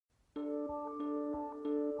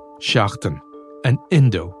Seachtain, an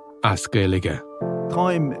Indo as Gaeilge.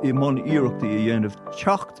 Táim I mon iireachta I dhéanamh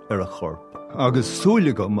teacht ar a chorp, agus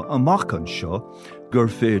súlagam amachchan seo gur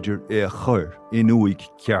féidir é a chur in uig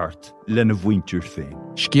ceart lena bhaintear féin.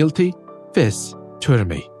 Scialtaí, fis,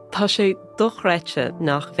 tuirmí. Tá sé dochreite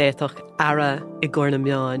nach bhéadach ara I gcóna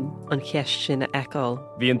meáin an cheist sin a eáil.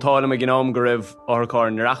 Bhí an tálam a gnám go raibh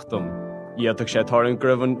áthacáir na reachtam. Íontach sé táirn go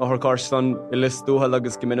raibh an áthacáir san I list dúthal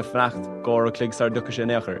agus go minic freacht gcóir a clig sar ducha sin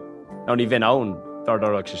éachair. Ná ní bhín ann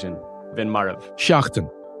dardarach sé sin. Bhín marabh. Seachtain.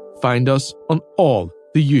 Find us on all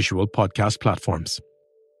the usual podcast platforms.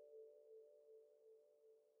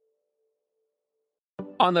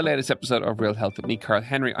 On the latest episode of Real Health with me, Carl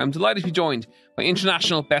Henry, I'm delighted to be joined by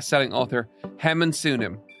international best-selling author Hemin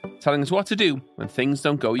Sunim, telling us what to do when things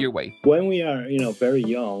don't go your way. When we are, very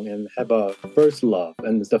young and have a first love,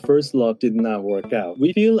 and the first love did not work out,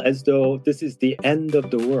 we feel as though this is the end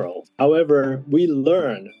of the world. However, we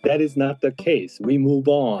learn that is not the case. We move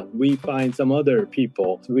on. We find some other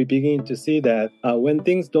people. So we begin to see that when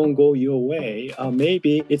things don't go your way,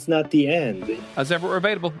 maybe it's not the end. As ever, we're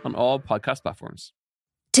available on all podcast platforms.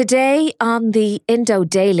 Today on the Indo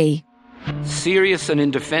Daily. Serious and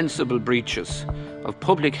indefensible breaches of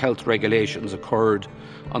public health regulations occurred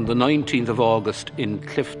on the 19th of August in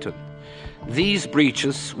Clifton. These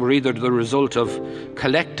breaches were either the result of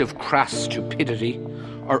collective crass stupidity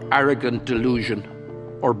or arrogant delusion,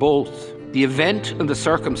 or both. The event and the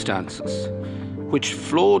circumstances which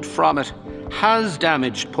flowed from it has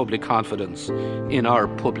damaged public confidence in our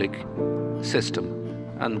public system.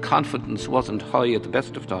 And confidence wasn't high at the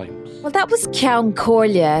best of times. Well, that was Ceann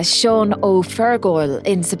Comhairle, Sean O'Fergal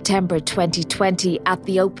in September 2020 at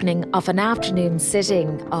the opening of an afternoon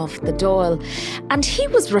sitting of the Dáil. And he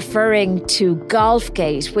was referring to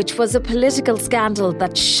Golfgate, which was a political scandal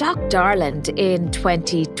that shocked Ireland in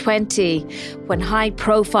 2020 when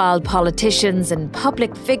high-profile politicians and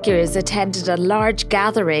public figures attended a large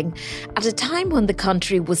gathering at a time when the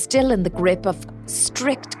country was still in the grip of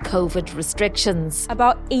strict COVID restrictions.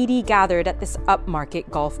 About 80 gathered at this upmarket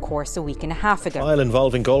golf course a week and a half ago. Trial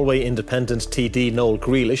involving Galway Independent TD Noel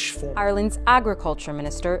Grealish, Ireland's Agriculture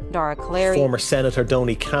Minister Dara Callery, former Senator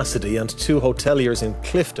Donny Cassidy and two hoteliers in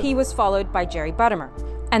Clifton. He was followed by Jerry Buttimer.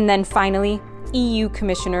 And then finally, EU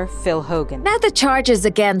Commissioner Phil Hogan. Now the charges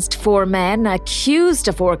against four men accused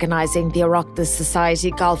of organising the Oireachtas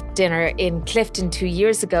Society golf dinner in Clifton 2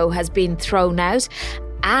 years ago has been thrown out.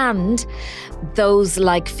 And those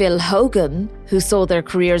like Phil Hogan, who saw their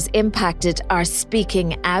careers impacted, are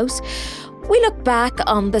speaking out. We look back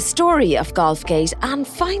on the story of Golfgate and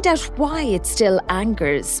find out why it still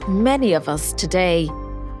angers many of us today.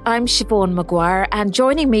 I'm Siobhan Maguire, and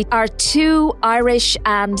joining me are two Irish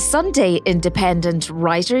and Sunday Independent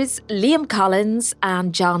writers, Liam Collins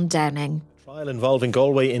and John Downing. Trial involving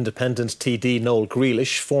Galway Independent TD Noel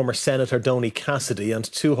Grealish, former Senator Donny Cassidy and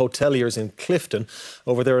two hoteliers in Clifton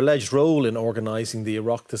over their alleged role in organising the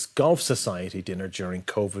Oireachtas Golf Society dinner during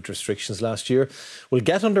COVID restrictions last year will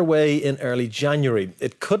get underway in early January.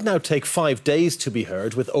 It could now take 5 days to be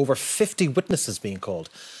heard, with over 50 witnesses being called.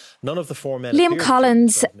 None of the four men... Liam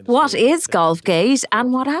Collins, what is Golfgate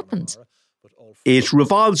and what happened? It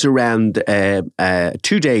revolves around a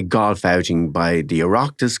 2-day golf outing by the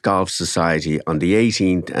Oireachtas Golf Society on the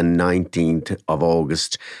 18th and 19th of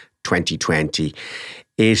August 2020.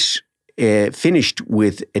 It finished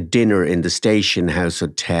with a dinner in the Station House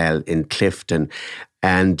Hotel in Clifton,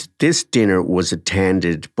 and this dinner was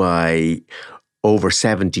attended by over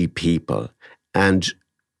 70 people. And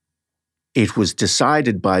it was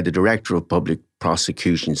decided by the Director of Public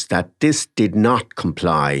Prosecutions that this did not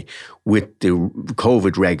comply with the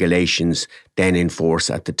COVID regulations then in force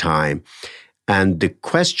at the time. And the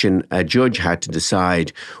question a judge had to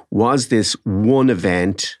decide, was this one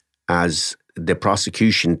event, as the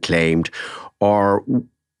prosecution claimed, or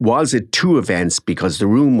was it two events because the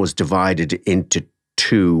room was divided into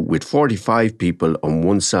two with 45 people on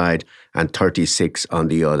one side and 36 on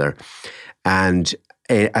the other. And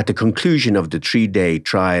at the conclusion of the 3-day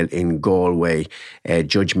trial in Galway,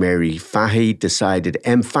 Judge Mary Fahey decided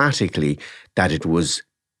emphatically that it was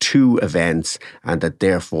two events and that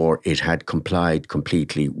therefore it had complied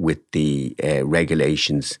completely with the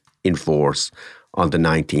regulations in force on the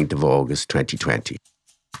 19th of August 2020.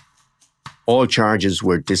 All charges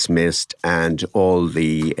were dismissed and all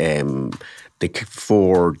the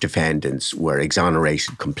four defendants were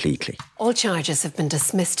exonerated completely. All charges have been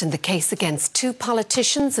dismissed in the case against two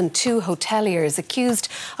politicians and two hoteliers accused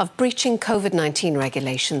of breaching COVID-19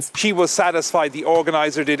 regulations. She was satisfied the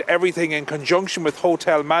organiser did everything in conjunction with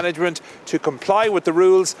hotel management to comply with the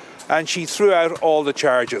rules, and she threw out all the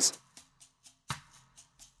charges.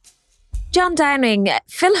 John Downing,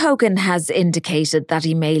 Phil Hogan has indicated that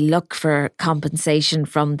he may look for compensation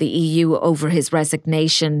from the EU over his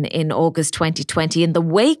resignation in August 2020 in the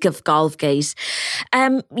wake of Golfgate.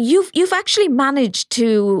 You've actually managed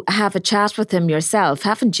to have a chat with him yourself,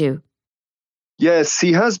 haven't you? Yes,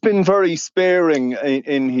 he has been very sparing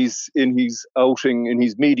in his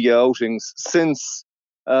media outings since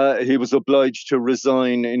he was obliged to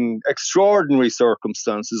resign in extraordinary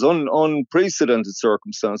circumstances, unprecedented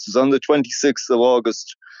circumstances, on the 26th of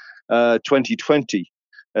August, 2020.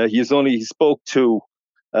 He spoke to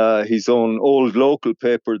his own old local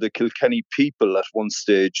paper, the Kilkenny People, at one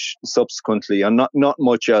stage, subsequently, and not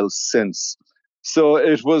much else since. So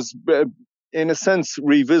it was, in a sense,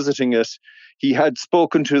 revisiting it. He had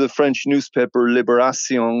spoken to the French newspaper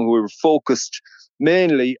Libération, who were focused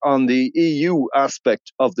mainly on the EU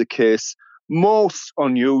aspect of the case. Most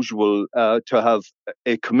unusual to have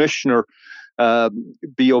a commissioner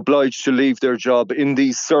be obliged to leave their job in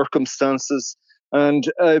these circumstances, and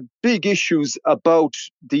big issues about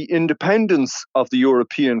the independence of the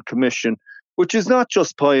European Commission, which is not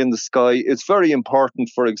just pie in the sky. It's very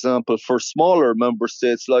important, for example, for smaller member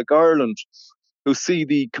states like Ireland, who see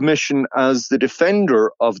the Commission as the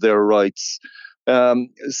defender of their rights.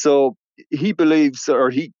 So he believes,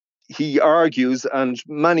 or he argues, and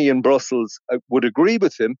many in Brussels would agree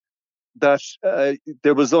with him, that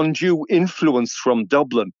there was undue influence from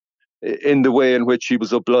Dublin in the way in which he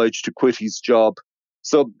was obliged to quit his job.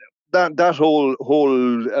 So that whole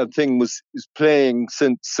thing is playing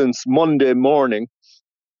since Monday morning.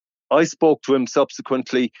 I spoke to him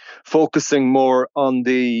subsequently, focusing more on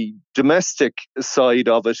the domestic side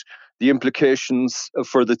of it, the implications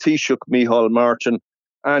for the Taoiseach Micheál Martin,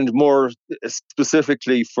 and more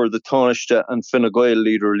specifically for the Taoiseach and Fine Gael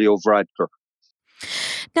leader Leo Varadkar.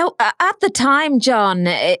 Now, at the time, John,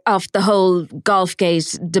 of the whole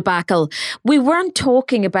Golfgate debacle, we weren't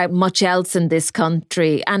talking about much else in this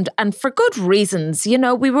country, and for good reasons. You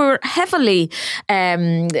know, we were heavily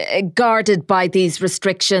guarded by these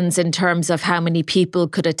restrictions in terms of how many people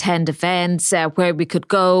could attend events, where we could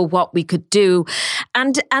go, what we could do.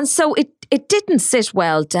 And so it didn't sit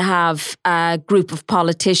well to have a group of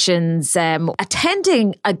politicians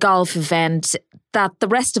attending a golf event that the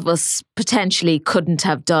rest of us potentially couldn't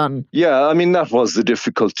have done. Yeah, I mean, that was the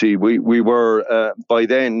difficulty. We were, by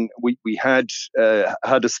then, we had a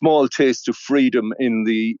small taste of freedom in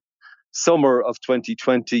the summer of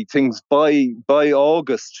 2020. Things by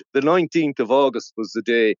August, the 19th of August was the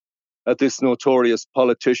day at this notorious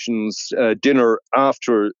politicians' dinner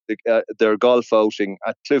after their golf outing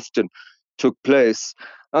at Clifton took place.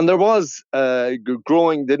 And there was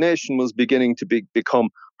the nation was beginning to become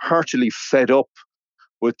heartily fed up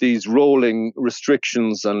with these rolling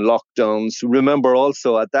restrictions and lockdowns. Remember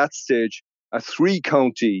also at that stage, a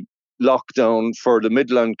 3-county lockdown for the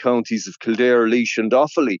Midland counties of Kildare, Laois and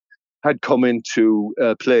Offaly had come into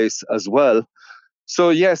place as well. So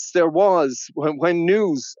yes, there was, when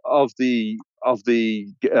news of the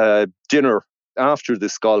dinner after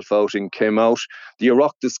this golf outing came out, the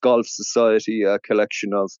Oireachtas Golf Society, a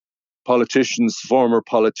collection of politicians, former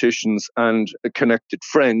politicians and connected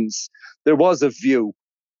friends, there was a view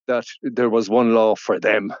that there was one law for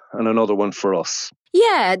them and another one for us.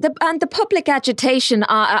 Yeah, the public agitation,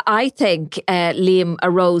 I think, Liam,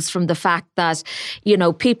 arose from the fact that, you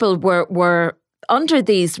know, people were under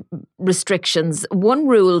these restrictions, one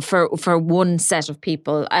rule for one set of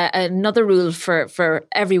people, another rule for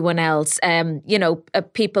everyone else.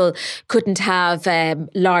 People couldn't have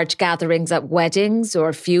large gatherings at weddings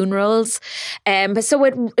or funerals. So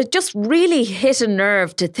it just really hit a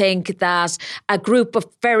nerve to think that a group of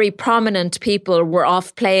very prominent people were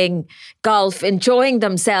off playing golf, enjoying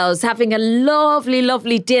themselves, having a lovely,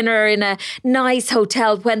 lovely dinner in a nice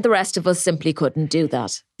hotel when the rest of us simply couldn't do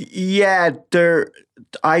that. Yeah,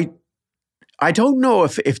 I don't know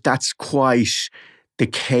if that's quite the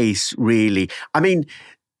case, really. I mean,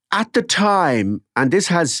 at the time, and this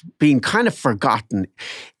has been kind of forgotten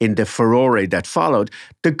in the furore that followed,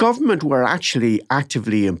 the government were actually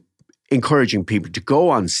actively encouraging people to go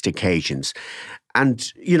on staycations.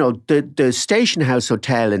 And, you know, the Station House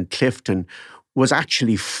Hotel in Clifton was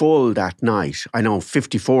actually full that night. I know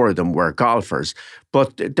 54 of them were golfers,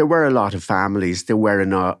 but there were a lot of families. There were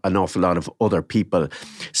an awful lot of other people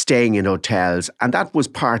staying in hotels, and that was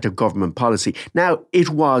part of government policy. Now,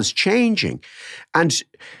 it was changing. And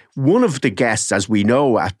one of the guests, as we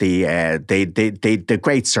know, at the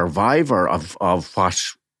great survivor of what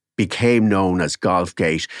became known as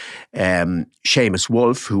Golfgate, Seamus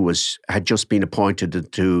Wolfe, who had just been appointed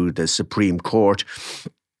to the Supreme Court.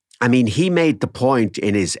 I mean, he made the point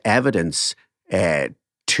in his evidence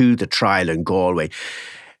to to the trial in Galway,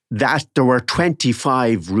 that there were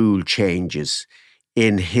 25 rule changes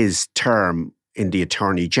in his term in the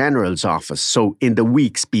Attorney General's office, so in the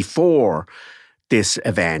weeks before this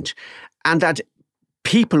event, and that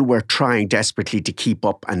people were trying desperately to keep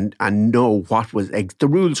up and know what was... The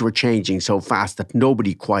rules were changing so fast that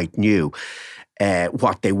nobody quite knew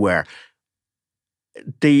what they were.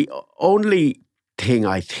 The only thing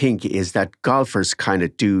I think is that golfers kind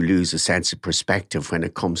of do lose a sense of perspective when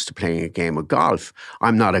it comes to playing a game of golf.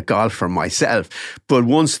 I'm not a golfer myself, but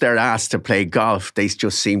once they're asked to play golf, they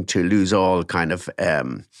just seem to lose all kind of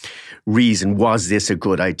reason. Was this a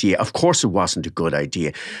good idea? Of course it wasn't a good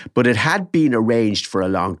idea, but it had been arranged for a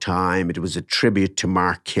long time. It was a tribute to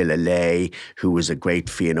Mark Killalay, who was a great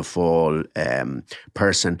Fianna Fáil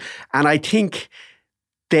person. And I think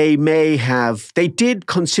they did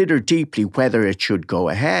consider deeply whether it should go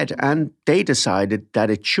ahead, and they decided that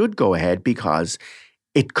it should go ahead because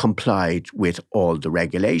it complied with all the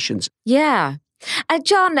regulations. Yeah.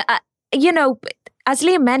 John, as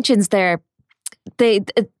Liam mentions there,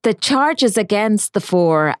 the charges against the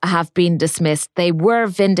four have been dismissed. They were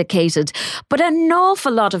vindicated, but an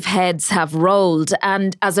awful lot of heads have rolled.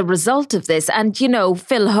 And as a result of this, and,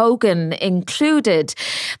 Phil Hogan included,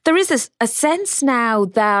 there is a sense now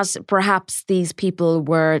that perhaps these people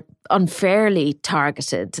were unfairly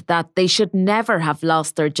targeted, that they should never have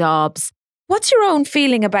lost their jobs. What's your own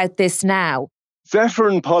feeling about this now?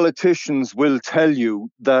 Veteran politicians will tell you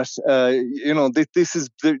that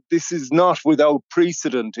this is not without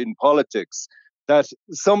precedent in politics. That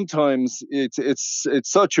sometimes it's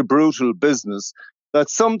such a brutal business that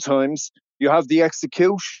sometimes you have the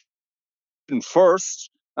execution first,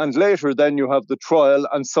 and later then you have the trial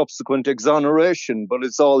and subsequent exoneration, but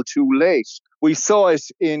it's all too late. We saw it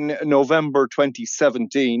in November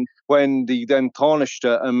 2017 when the then Taoiseach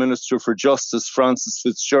and Minister for Justice, Francis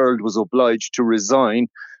Fitzgerald, was obliged to resign.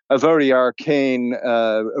 A very arcane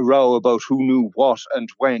row about who knew what and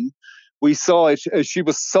when. We saw it, she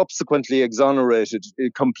was subsequently exonerated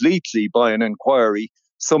completely by an inquiry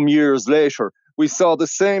some years later. We saw the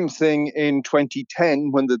same thing in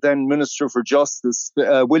 2010 when the then Minister for Justice,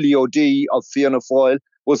 Willie O'Dea of Fianna Fáil,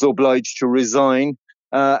 was obliged to resign.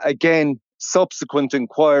 Again, subsequent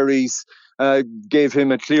inquiries gave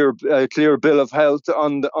him a clear bill of health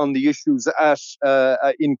on the issues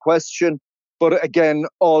in question. But again,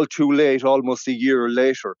 all too late, almost a year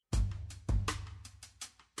later.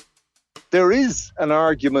 There is an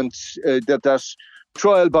argument that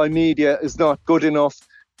trial by media is not good enough,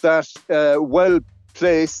 that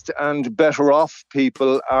well-placed and better off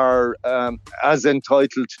people are as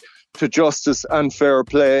entitled to justice and fair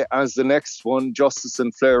play as the next one. Justice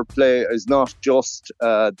and fair play is not just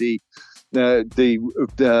the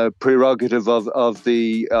prerogative of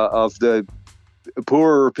the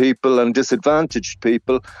poorer people and disadvantaged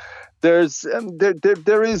people. There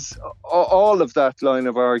is all of that line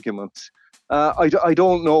of argument. I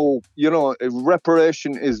don't know,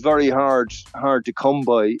 reparation is very hard to come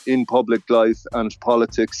by in public life and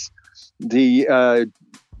politics. The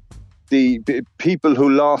people who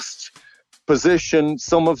lost position,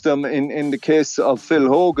 some of them in the case of Phil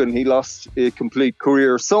Hogan, he lost a complete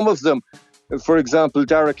career. Some of them, for example,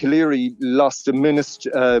 Derek O'Leary lost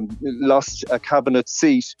a cabinet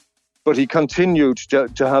seat, but he continued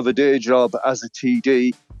to have a day job as a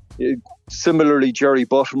TD. Similarly, Jerry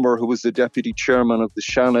Buttimer, who was the deputy chairman of the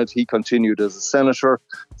Seanad, he continued as a senator.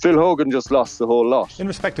 Phil Hogan just lost the whole lot. In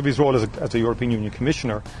respect of his role as a European Union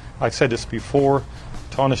commissioner, I've said this before,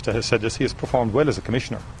 Taoiseach has said this, he has performed well as a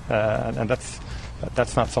commissioner, and that's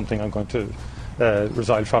not something I'm going to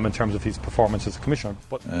resile from in terms of his performance as a commissioner.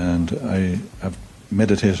 And I have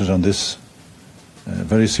meditated on this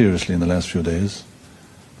very seriously in the last few days,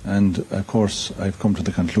 and of course I've come to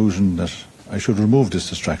the conclusion that I should remove this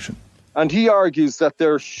distraction. And he argues that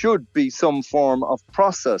there should be some form of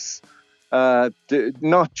process,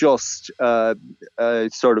 not just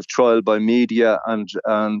sort of trial by media and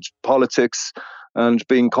politics and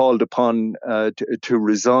being called upon to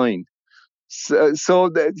resign.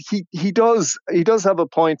 So he does have a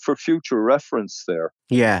point for future reference there.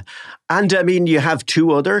 Yeah. And I mean, you have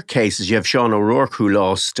two other cases. You have Sean O'Rourke, who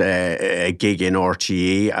lost a gig in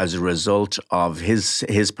RTE as a result of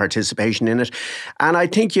his participation in it. And I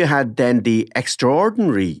think you had then the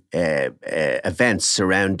extraordinary events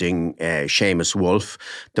surrounding Seamus Wolfe,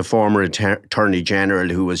 the former Attorney General,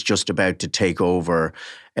 who was just about to take over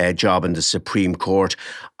a job in the Supreme Court.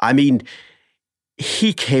 I mean,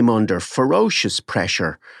 he came under ferocious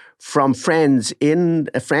pressure from friends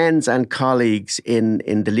and colleagues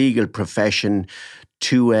in the legal profession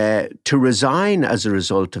to resign as a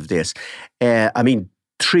result of this. I mean,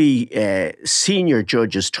 three senior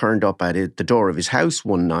judges turned up at the door of his house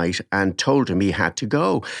one night and told him he had to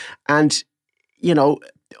go. And, you know,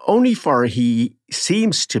 only for he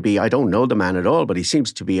seems to be, I don't know the man at all, but he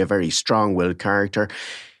seems to be a very strong-willed character.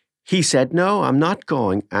 He said, no, I'm not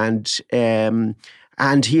going. And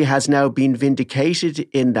he has now been vindicated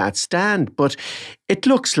in that stand. But it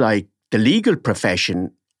looks like the legal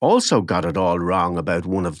profession also got it all wrong about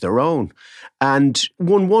one of their own. And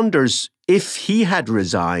one wonders if he had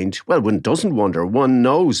resigned, well, one doesn't wonder, one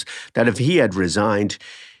knows that if he had resigned,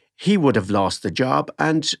 he would have lost the job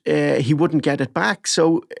and he wouldn't get it back.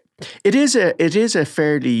 So it is a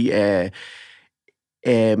fairly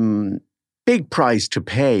big price to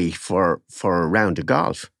pay for a round of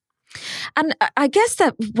golf. And I guess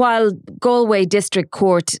that while Galway District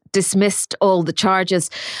Court dismissed all the charges,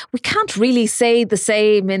 we can't really say the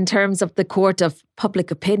same in terms of the court of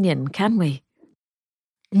public opinion, can we?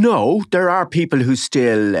 No, there are people who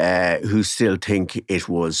still think it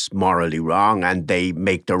was morally wrong, and they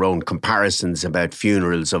make their own comparisons about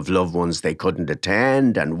funerals of loved ones they couldn't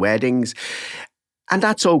attend and weddings. And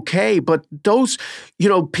that's okay, but those, you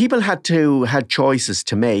know, people had choices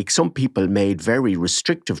to make. Some people made very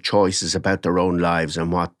restrictive choices about their own lives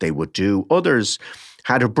and what they would do. Others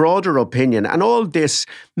had a broader opinion, and all this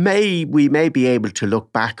we may be able to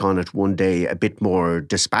look back on it one day a bit more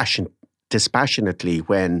dispassionately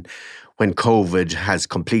when COVID has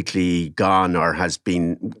completely gone or has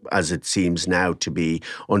been, as it seems now, to be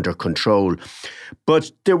under control.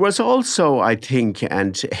 But there was also, I think,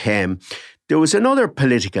 there was another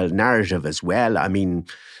political narrative as well. I mean,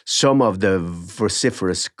 some of the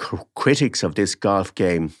vociferous critics of this golf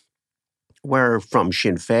game were from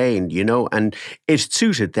Sinn Féin, you know, and it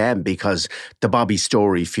suited them because the Bobby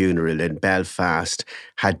Storey funeral in Belfast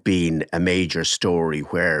had been a major story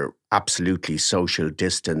where absolutely social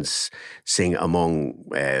distancing among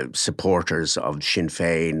supporters of Sinn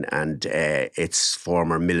Féin and its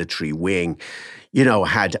former military wing, you know,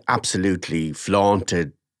 had absolutely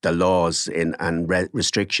flaunted the laws and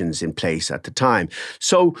restrictions in place at the time.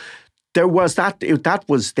 So there was that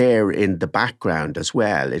was there in the background as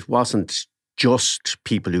well. It wasn't just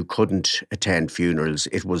people who couldn't attend funerals.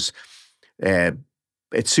 It was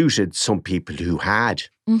it suited some people who had.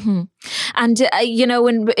 Mm-hmm. And, you know,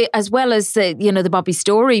 as well as, the Bobby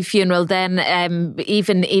Storey funeral, then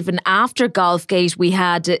even after Golfgate, we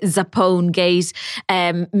had Zappone Gate,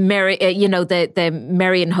 the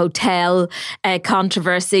Merrion Hotel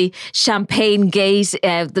controversy, Champagne Gate,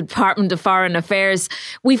 the Department of Foreign Affairs.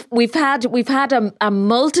 We've had a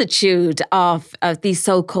multitude of these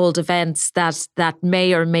so-called events that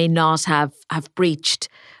may or may not have breached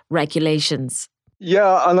regulations.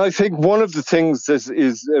 Yeah, and I think one of the things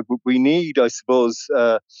is we need, I suppose,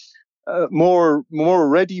 more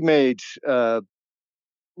ready-made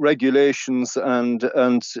regulations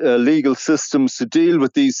and legal systems to deal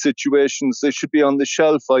with these situations. They should be on the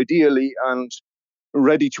shelf, ideally, and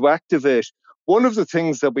ready to activate. One of the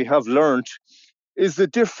things that we have learned is the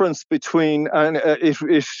difference between, and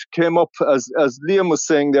it came up as Liam was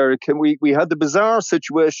saying there. We had the bizarre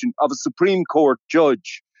situation of a Supreme Court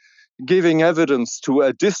judge giving evidence to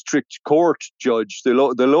a district court judge, the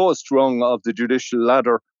lowest rung of the judicial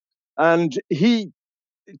ladder. And he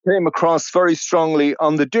came across very strongly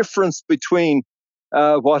on the difference between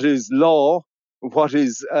what is law, what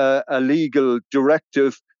is a legal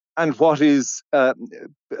directive, and what is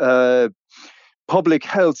public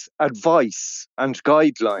health advice and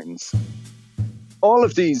guidelines. All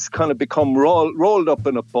of these kind of become rolled up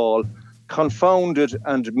in a ball, confounded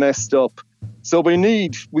and messed up. So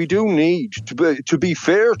we do need to be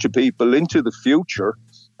fair to people into the future,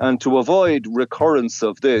 and to avoid recurrence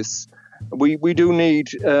of this. We do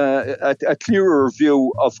need a clearer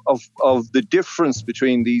view of the difference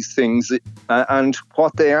between these things and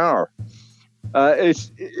what they are.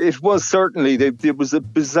 It was certainly there was a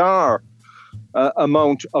bizarre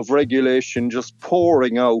amount of regulation just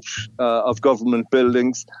pouring out of government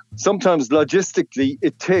buildings. Sometimes logistically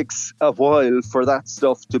it takes a while for that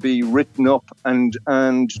stuff to be written up and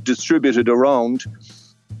distributed around.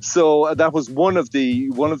 So that was one of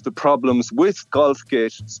the problems with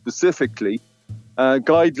Golfgate specifically.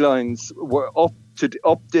 Guidelines were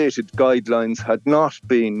updated guidelines had not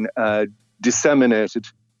been disseminated.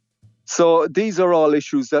 So these are all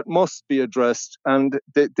issues that must be addressed, and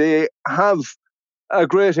they have a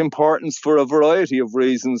great importance for a variety of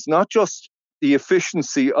reasons, not just the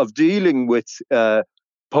efficiency of dealing with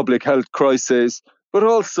public health crises, but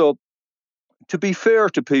also to be fair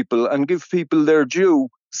to people and give people their due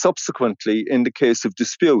subsequently in the case of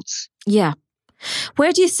disputes. Yeah.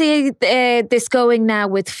 Where do you see this going now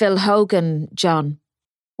with Phil Hogan, John?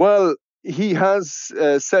 Well, he has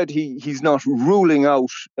said he's not ruling out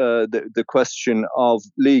the question of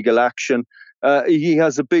legal action. He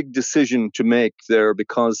has a big decision to make there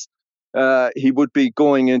because he would be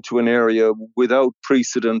going into an area without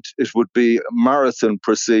precedent. It would be marathon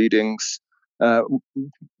proceedings,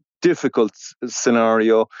 difficult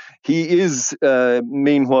scenario. He is,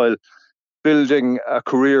 meanwhile, building a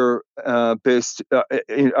career based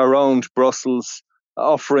around Brussels,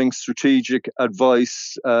 offering strategic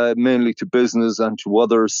advice mainly to business and to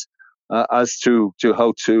others as to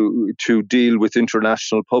how to deal with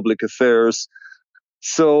international public affairs.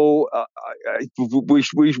 So we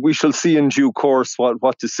shall see in due course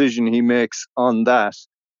what decision he makes on that.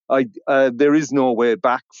 There is no way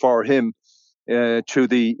back for him to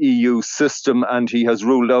the EU system, and he has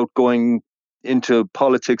ruled out going into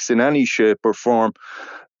politics in any shape or form.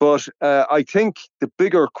 But I think the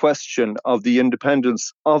bigger question of the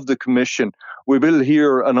independence of the Commission, we will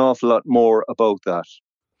hear an awful lot more about that.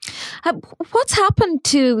 What's happened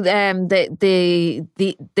to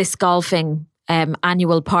this golfing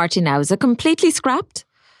annual party now? Is it completely scrapped?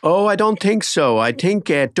 Oh, I don't think so. I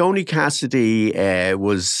think Donny Cassidy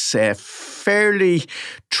was fairly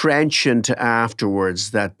trenchant afterwards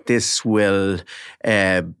that this will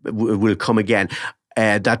come again.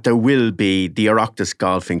 That there will be, the Oireachtas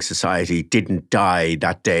Golfing Society didn't die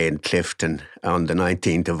that day in Clifton on the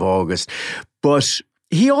 19th of August. But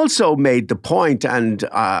he also made the point, and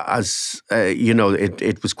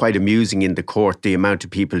it was quite amusing in the court, the amount of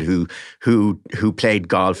people who played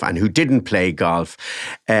golf and who didn't play golf.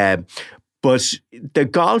 But the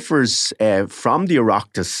golfers from the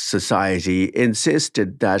Oireachtas Society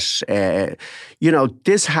insisted that,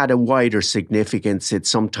 this had a wider significance. It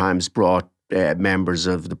sometimes brought members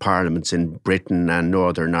of the parliaments in Britain and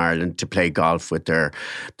Northern Ireland to play golf with their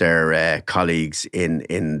colleagues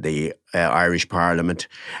in the Irish Parliament,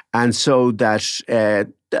 and so that a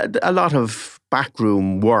lot of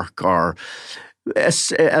backroom work or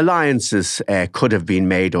alliances could have been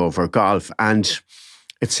made over golf. And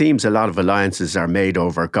it seems a lot of alliances are made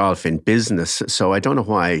over golf in business, so I don't know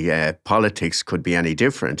why politics could be any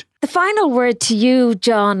different. The final word to you,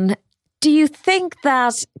 John. Do you think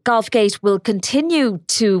that Golfgate will continue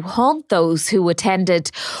to haunt those who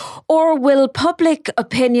attended, or will public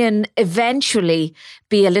opinion eventually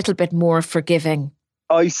be a little bit more forgiving?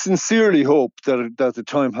 I sincerely hope that the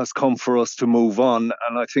time has come for us to move on,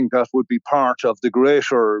 and I think that would be part of the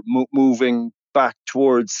greater moving back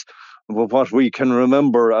towards what we can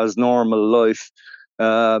remember as normal life,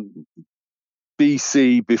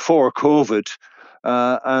 BC, before COVID.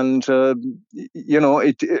 The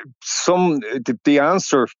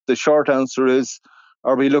short answer is,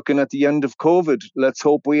 are we looking at the end of COVID? Let's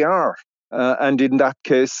hope we are. And in that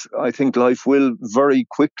case, I think life will very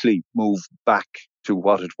quickly move back to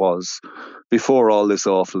what it was before all this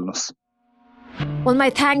awfulness. Well, my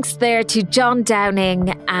thanks there to John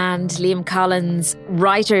Downing and Liam Collins,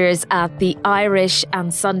 writers at the Irish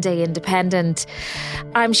and Sunday Independent.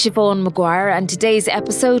 I'm Siobhan Maguire, and today's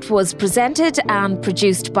episode was presented and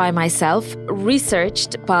produced by myself,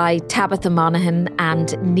 researched by Tabitha Monaghan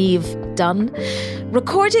and Niamh Dunn,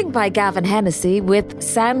 recording by Gavin Hennessy with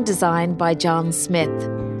sound design by John Smith.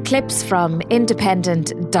 Clips from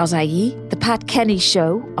independent.ie, The Pat Kenny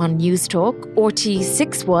Show on News Talk, RT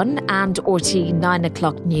 61 and RT 9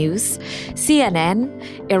 o'clock News, CNN,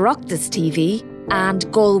 Oireachtas TV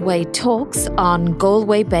and Galway Talks on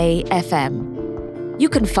Galway Bay FM. You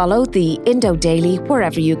can follow the Indo Daily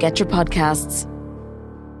wherever you get your podcasts.